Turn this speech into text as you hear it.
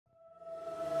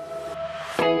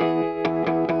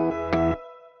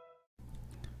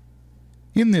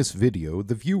In this video,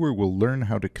 the viewer will learn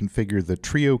how to configure the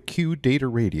Trio Q data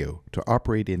radio to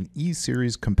operate in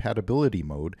E-Series compatibility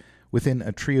mode within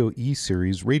a Trio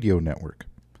E-Series radio network.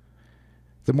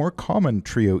 The more common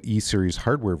Trio E-Series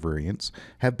hardware variants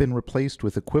have been replaced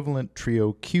with equivalent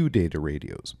Trio Q data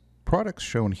radios. Products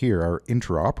shown here are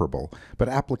interoperable, but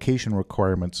application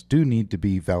requirements do need to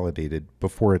be validated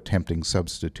before attempting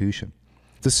substitution.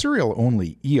 The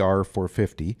serial-only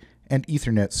ER450 and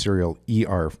Ethernet serial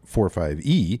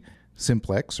ER45E,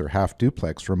 simplex or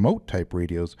half-duplex remote type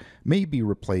radios may be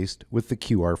replaced with the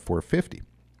QR450.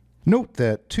 Note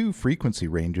that two frequency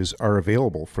ranges are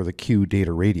available for the Q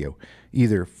data radio,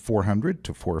 either 400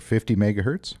 to 450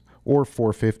 MHz or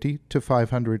 450 to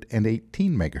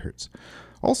 518 MHz.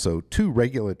 Also, two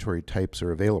regulatory types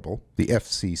are available, the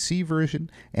FCC version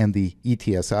and the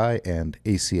ETSI and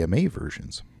ACMA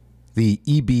versions. The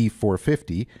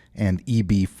EB450 and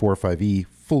EB45E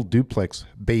full duplex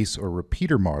base or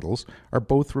repeater models are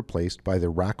both replaced by the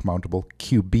rack-mountable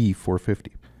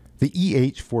QB450. The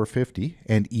EH450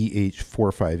 and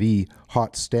EH45E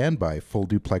hot standby full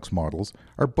duplex models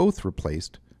are both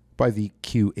replaced by the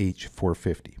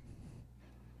QH450.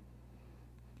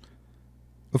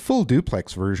 A full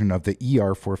duplex version of the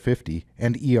ER450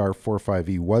 and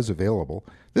ER45E was available.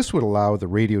 This would allow the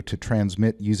radio to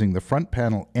transmit using the front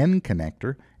panel N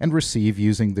connector and receive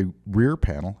using the rear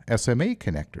panel SMA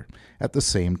connector at the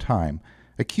same time.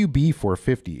 A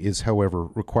QB450 is, however,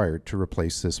 required to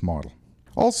replace this model.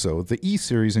 Also, the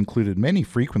E-Series included many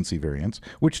frequency variants,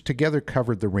 which together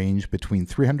covered the range between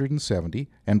 370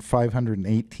 and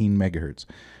 518 MHz.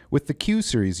 With the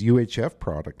Q-Series UHF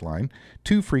product line,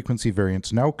 two frequency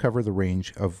variants now cover the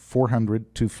range of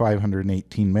 400 to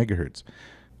 518 MHz.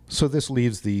 So this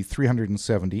leaves the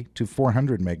 370 to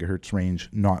 400 MHz range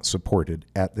not supported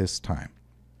at this time.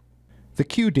 The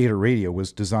Q data radio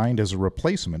was designed as a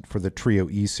replacement for the Trio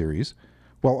E-Series.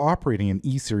 While operating in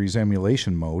E-Series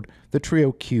emulation mode, the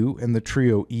Trio Q and the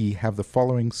Trio E have the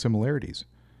following similarities: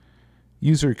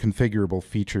 user configurable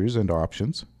features and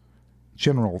options,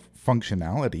 general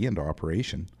functionality and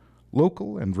operation,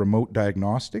 local and remote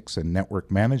diagnostics and network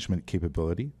management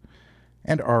capability,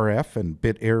 and RF and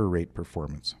bit error rate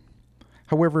performance.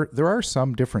 However, there are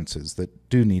some differences that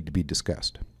do need to be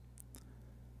discussed.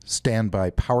 Standby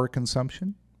power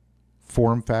consumption,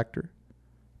 form factor,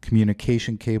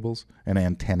 communication cables and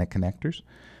antenna connectors,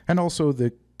 and also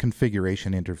the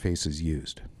configuration interfaces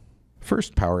used.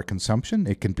 First, power consumption.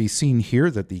 It can be seen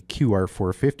here that the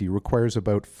QR450 requires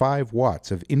about 5 watts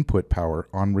of input power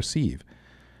on receive,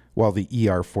 while the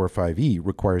ER45E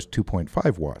requires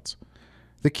 2.5 watts.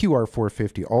 The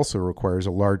QR450 also requires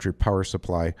a larger power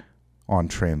supply on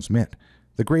transmit.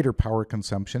 The greater power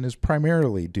consumption is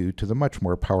primarily due to the much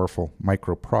more powerful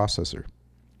microprocessor.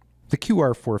 The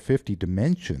QR450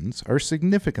 dimensions are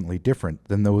significantly different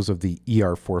than those of the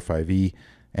ER45E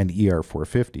and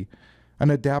ER450. An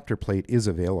adapter plate is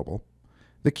available.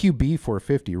 The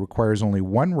QB450 requires only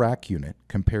 1 rack unit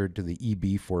compared to the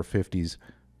EB450's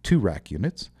 2 rack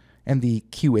units, and the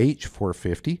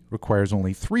QH450 requires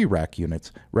only 3 rack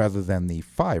units rather than the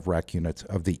 5 rack units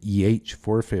of the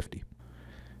EH450.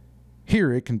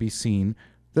 Here it can be seen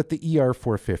that the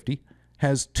ER450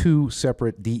 has 2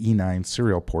 separate DE9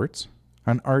 serial ports,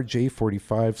 an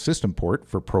RJ45 system port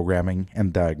for programming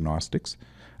and diagnostics,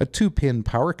 a 2-pin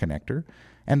power connector,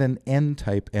 and an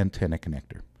N-type antenna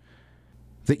connector.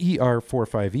 The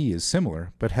ER45E is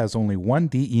similar, but has only 1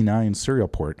 DE9 serial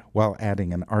port while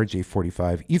adding an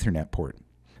RJ45 Ethernet port.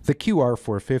 The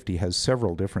QR450 has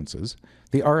several differences.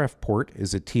 The RF port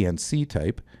is a TNC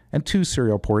type, and 2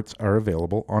 serial ports are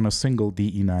available on a single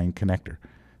DE9 connector.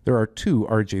 There are 2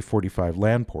 RJ45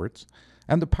 LAN ports,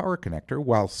 and the power connector,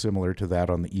 while similar to that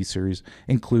on the E-Series,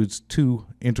 includes 2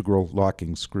 integral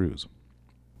locking screws.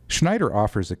 Schneider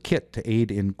offers a kit to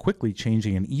aid in quickly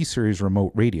changing an E-Series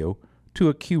remote radio to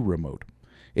a Q remote.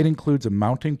 It includes a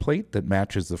mounting plate that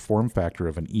matches the form factor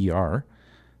of an ER,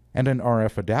 and an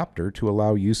RF adapter to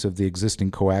allow use of the existing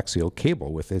coaxial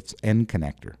cable with its N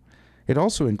connector. It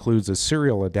also includes a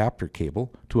serial adapter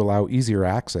cable to allow easier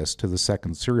access to the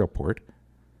second serial port,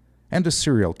 and a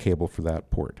serial cable for that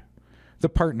port. The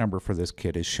part number for this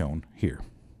kit is shown here.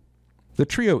 The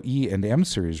Trio E and M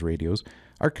series radios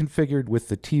are configured with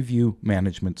the TView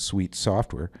Management Suite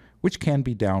software, which can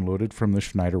be downloaded from the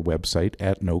Schneider website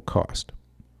at no cost.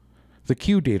 The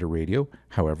Q data radio,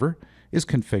 however, is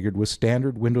configured with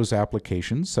standard Windows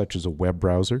applications such as a web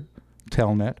browser,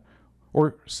 Telnet,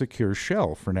 or secure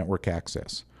shell for network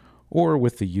access, or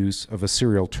with the use of a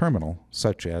serial terminal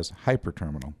such as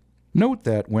Hyperterminal. Note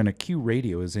that when a Q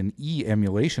radio is in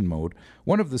E-emulation mode,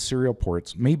 one of the serial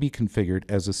ports may be configured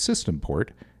as a system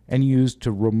port and used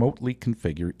to remotely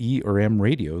configure E or M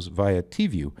radios via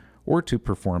TView or to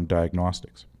perform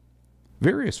diagnostics.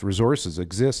 Various resources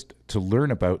exist to learn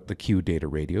about the Q data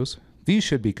radios. These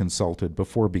should be consulted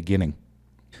before beginning.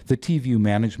 The TView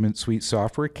Management Suite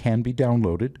software can be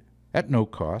downloaded at no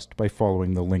cost by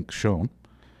following the link shown.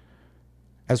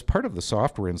 As part of the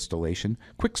software installation,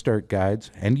 Quick Start guides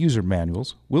and user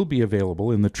manuals will be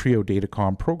available in the Trio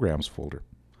Datacom Programs folder.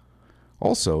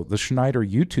 Also, the Schneider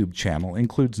YouTube channel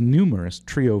includes numerous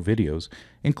Trio videos,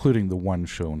 including the one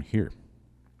shown here.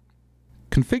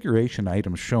 Configuration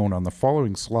items shown on the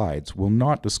following slides will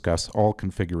not discuss all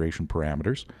configuration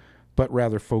parameters, but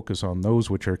rather focus on those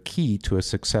which are key to a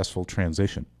successful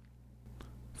transition.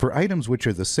 For items which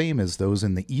are the same as those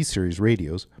in the E-Series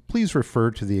radios, please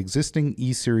refer to the existing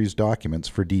E-Series documents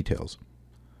for details.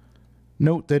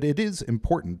 Note that it is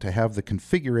important to have the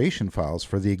configuration files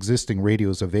for the existing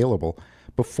radios available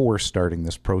before starting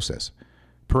this process.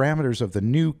 Parameters of the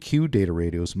new Q data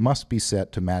radios must be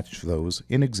set to match those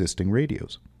in existing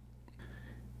radios.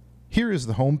 Here is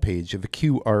the home page of a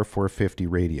QR450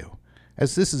 radio.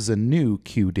 As this is a new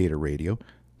Q data radio,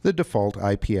 the default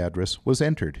IP address was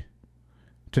entered.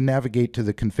 To navigate to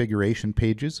the configuration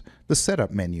pages, the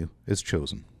Setup menu is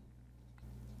chosen.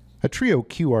 A Trio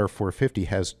QR450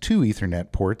 has 2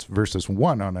 Ethernet ports versus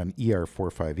 1 on an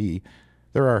ER45E.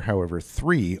 There are, however,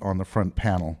 3 on the front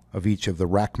panel of each of the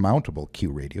rack-mountable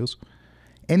Q radios.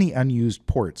 Any unused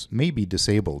ports may be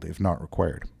disabled if not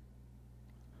required.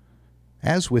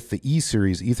 As with the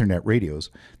E-Series Ethernet radios,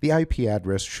 the IP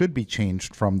address should be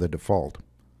changed from the default.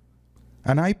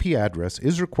 An IP address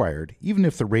is required even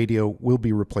if the radio will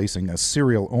be replacing a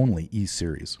serial-only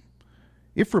E-Series.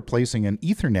 If replacing an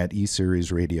Ethernet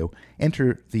E-Series radio,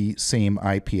 enter the same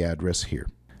IP address here.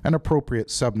 An appropriate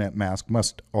subnet mask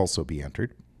must also be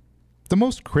entered. The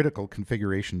most critical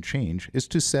configuration change is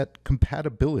to set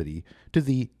compatibility to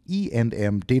the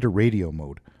E&M data radio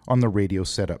mode on the radio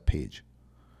setup page.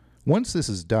 Once this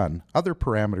is done, other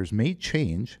parameters may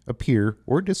change, appear,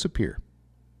 or disappear.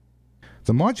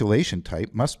 The modulation type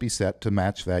must be set to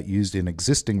match that used in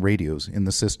existing radios in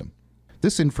the system.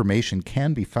 This information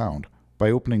can be found by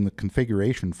opening the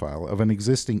configuration file of an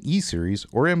existing E-Series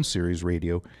or M-Series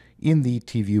radio in the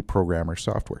TView Programmer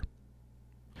software.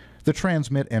 The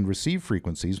transmit and receive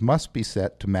frequencies must be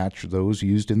set to match those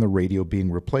used in the radio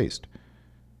being replaced.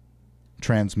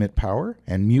 Transmit power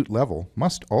and mute level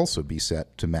must also be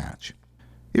set to match.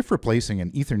 If replacing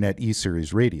an Ethernet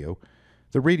E-Series radio,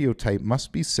 the radio type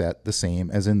must be set the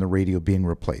same as in the radio being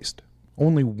replaced.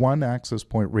 Only one access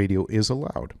point radio is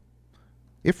allowed.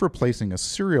 If replacing a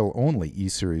serial-only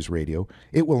E-Series radio,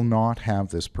 it will not have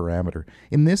this parameter.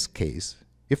 In this case,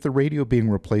 if the radio being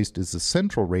replaced is the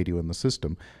central radio in the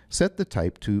system, set the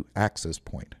type to access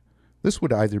point. This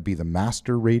would either be the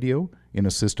master radio in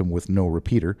a system with no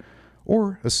repeater,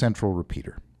 or a central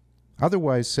repeater.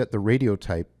 Otherwise, set the radio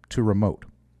type to remote.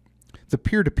 The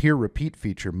peer-to-peer repeat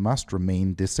feature must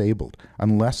remain disabled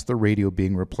unless the radio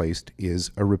being replaced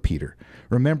is a repeater.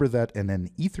 Remember that in an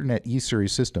Ethernet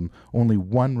E-Series system, only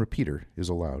one repeater is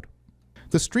allowed.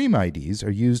 The stream IDs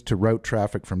are used to route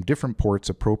traffic from different ports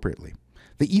appropriately.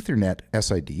 The Ethernet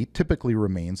SID typically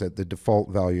remains at the default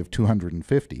value of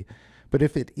 250, but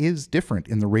if it is different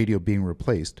in the radio being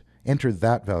replaced, enter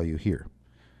that value here.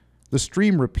 The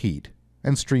stream repeat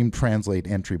and stream translate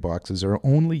entry boxes are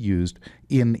only used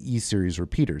in E-Series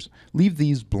repeaters. Leave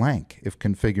these blank if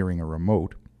configuring a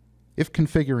remote. If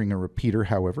configuring a repeater,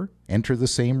 however, enter the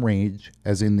same range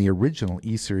as in the original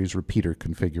E-Series repeater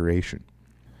configuration.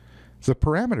 The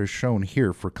parameters shown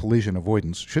here for collision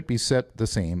avoidance should be set the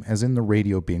same as in the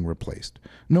radio being replaced.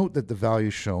 Note that the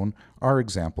values shown are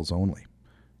examples only.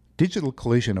 Digital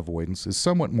collision avoidance is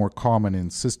somewhat more common in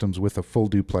systems with a full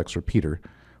duplex repeater,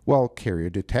 while carrier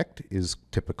detect is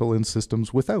typical in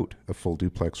systems without a full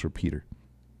duplex repeater.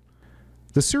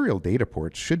 The serial data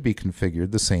ports should be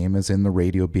configured the same as in the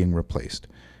radio being replaced.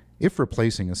 If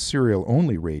replacing a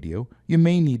serial-only radio, you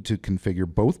may need to configure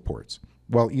both ports,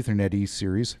 while Ethernet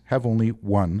E-Series have only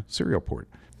one serial port.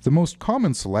 The most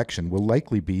common selection will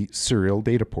likely be serial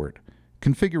data port.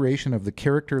 Configuration of the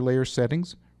character layer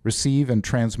settings, receive and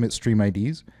transmit stream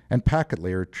IDs, and packet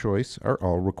layer choice are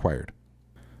all required.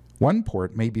 One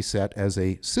port may be set as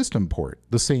a system port,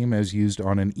 the same as used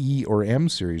on an E or M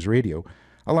series radio,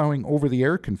 allowing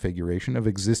over-the-air configuration of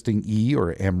existing E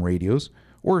or M radios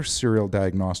or serial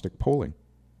diagnostic polling.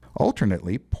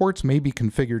 Alternately, ports may be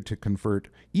configured to convert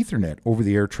Ethernet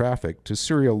over-the-air traffic to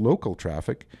serial local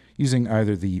traffic using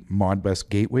either the Modbus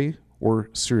gateway or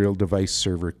serial device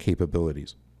server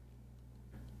capabilities.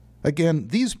 Again,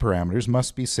 these parameters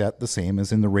must be set the same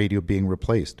as in the radio being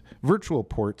replaced. Virtual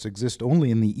ports exist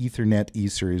only in the Ethernet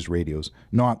E-Series radios,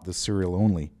 not the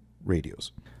serial-only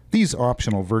radios. These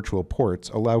optional virtual ports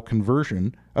allow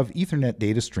conversion of Ethernet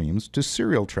data streams to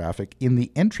serial traffic in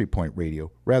the entry point radio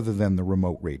rather than the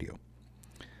remote radio.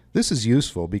 This is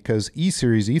useful because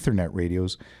E-Series Ethernet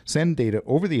radios send data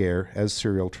over the air as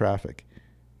serial traffic.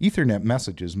 Ethernet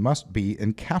messages must be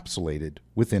encapsulated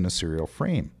within a serial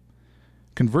frame.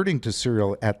 Converting to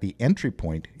serial at the entry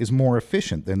point is more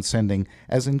efficient than sending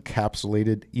as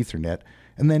encapsulated Ethernet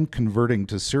and then converting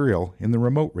to serial in the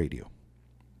remote radio.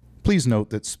 Please note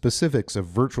that specifics of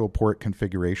virtual port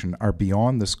configuration are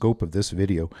beyond the scope of this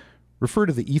video. Refer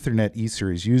to the Ethernet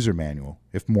E-Series user manual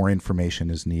if more information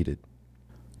is needed.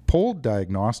 Polled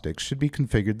diagnostics should be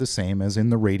configured the same as in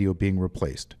the radio being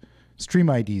replaced. Stream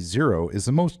ID 0 is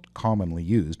the most commonly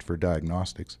used for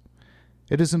diagnostics.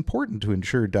 It is important to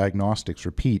ensure diagnostics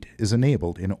repeat is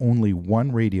enabled in only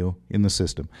one radio in the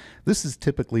system. This is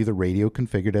typically the radio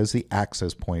configured as the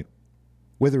access point,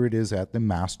 whether it is at the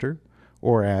master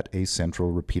or at a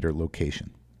central repeater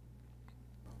location.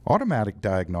 Automatic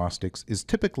diagnostics is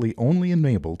typically only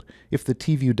enabled if the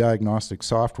TView diagnostic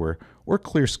software or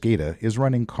clear SCADA is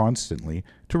running constantly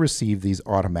to receive these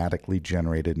automatically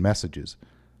generated messages.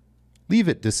 Leave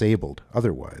it disabled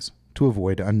otherwise to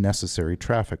avoid unnecessary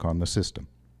traffic on the system.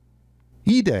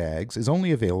 eDiags is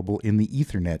only available in the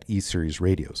Ethernet E-Series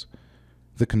radios.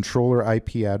 The controller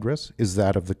IP address is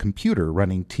that of the computer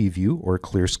running TView or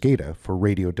clear SCADA for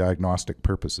radio diagnostic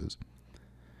purposes.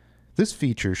 This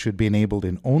feature should be enabled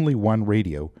in only one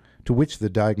radio to which the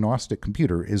diagnostic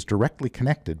computer is directly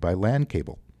connected by LAN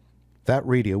cable. That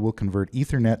radio will convert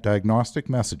Ethernet diagnostic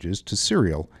messages to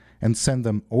serial and send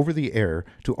them over the air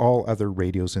to all other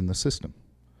radios in the system.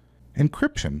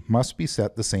 Encryption must be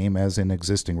set the same as in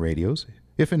existing radios.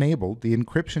 If enabled, the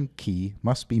encryption key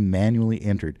must be manually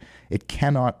entered. It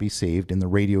cannot be saved in the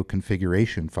radio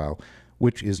configuration file,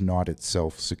 which is not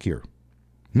itself secure.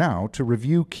 Now, to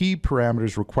review key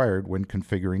parameters required when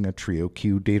configuring a Trio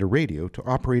Q data radio to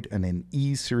operate an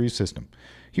E-Series system.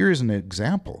 Here is an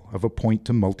example of a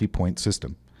point-to-multipoint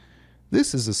system.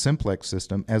 This is a simplex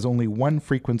system as only one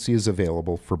frequency is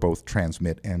available for both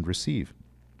transmit and receive.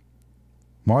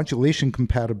 Modulation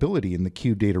compatibility in the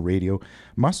Q data radio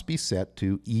must be set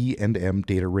to E and M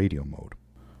data radio mode.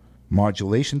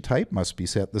 Modulation type must be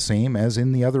set the same as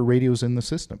in the other radios in the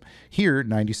system. Here,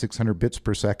 9600 bits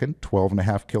per second,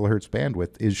 12.5 kilohertz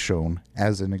bandwidth is shown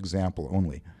as an example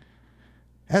only.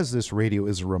 As this radio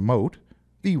is a remote,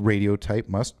 the radio type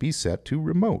must be set to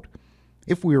remote.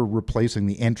 If we are replacing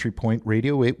the entry point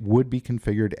radio, it would be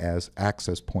configured as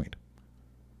access point.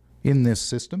 In this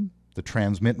system, the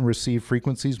transmit and receive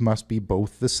frequencies must be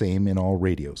both the same in all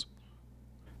radios.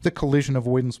 The collision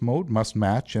avoidance mode must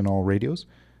match in all radios.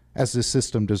 As this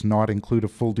system does not include a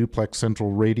full duplex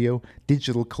central radio,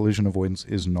 digital collision avoidance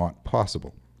is not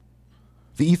possible.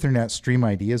 The Ethernet stream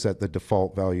ID is at the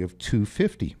default value of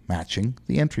 250, matching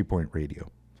the entry point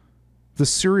radio. The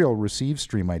serial receive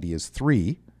stream ID is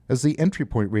 3, as the entry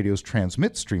point radio's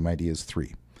transmit stream ID is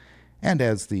 3. And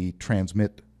as the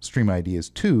transmit stream ID is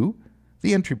 2,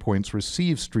 the entry point's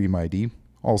receive stream ID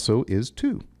also is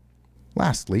 2.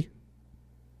 Lastly,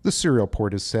 the serial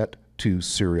port is set to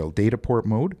serial data port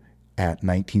mode at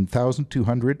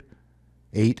 19,200,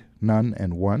 8, none,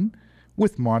 and 1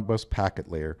 with Modbus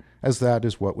packet layer, as that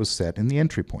is what was set in the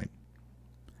entry point.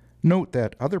 Note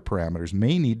that other parameters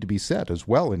may need to be set as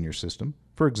well in your system.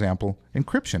 For example,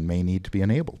 encryption may need to be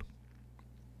enabled.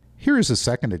 Here is a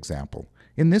second example,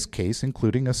 in this case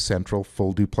including a central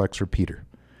full duplex repeater.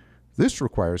 This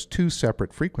requires two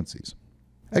separate frequencies.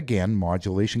 Again,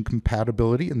 modulation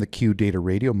compatibility in the Q data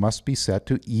radio must be set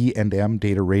to E and M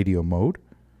data radio mode.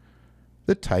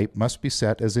 The type must be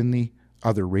set as in the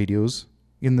other radios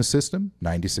in the system,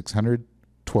 9600,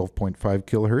 12.5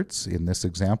 kilohertz in this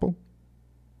example.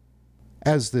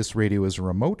 As this radio is a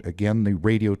remote, again the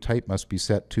radio type must be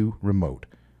set to remote.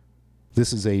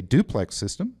 This is a duplex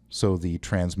system, so the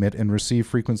transmit and receive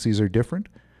frequencies are different.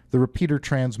 The repeater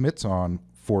transmits on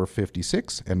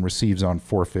 456 and receives on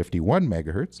 451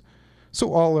 megahertz,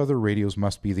 so all other radios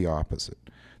must be the opposite.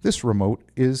 This remote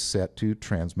is set to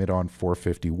transmit on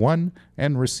 451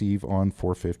 and receive on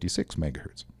 456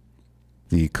 megahertz.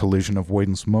 The collision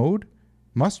avoidance mode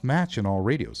must match in all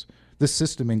radios. This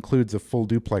system includes a full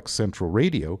duplex central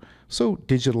radio, so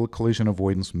digital collision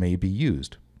avoidance may be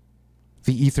used.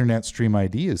 The Ethernet stream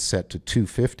ID is set to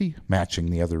 250, matching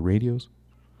the other radios.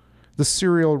 The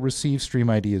serial receive stream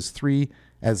ID is 3,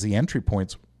 as the entry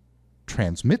point's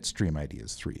transmit stream ID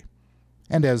is 3.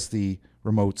 And as the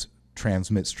remote's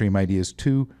transmit stream ID is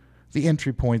 2, The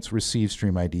entry point's receive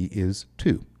stream ID is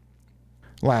 2.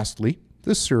 Lastly,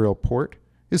 the serial port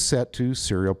is set to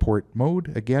serial port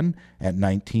mode, again at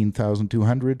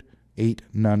 19,200, 8,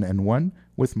 none, and 1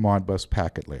 with Modbus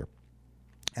packet layer,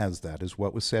 as that is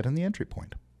what was set in the entry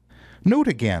point. Note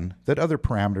again that other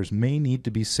parameters may need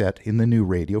to be set in the new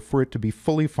radio for it to be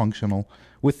fully functional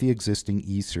with the existing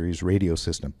E-Series radio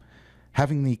system.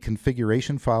 Having the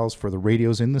configuration files for the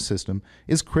radios in the system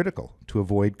is critical to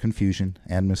avoid confusion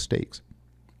and mistakes.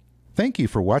 Thank you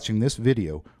for watching this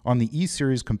video on the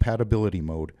E-Series compatibility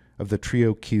mode of the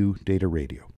Trio Q data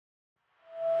radio.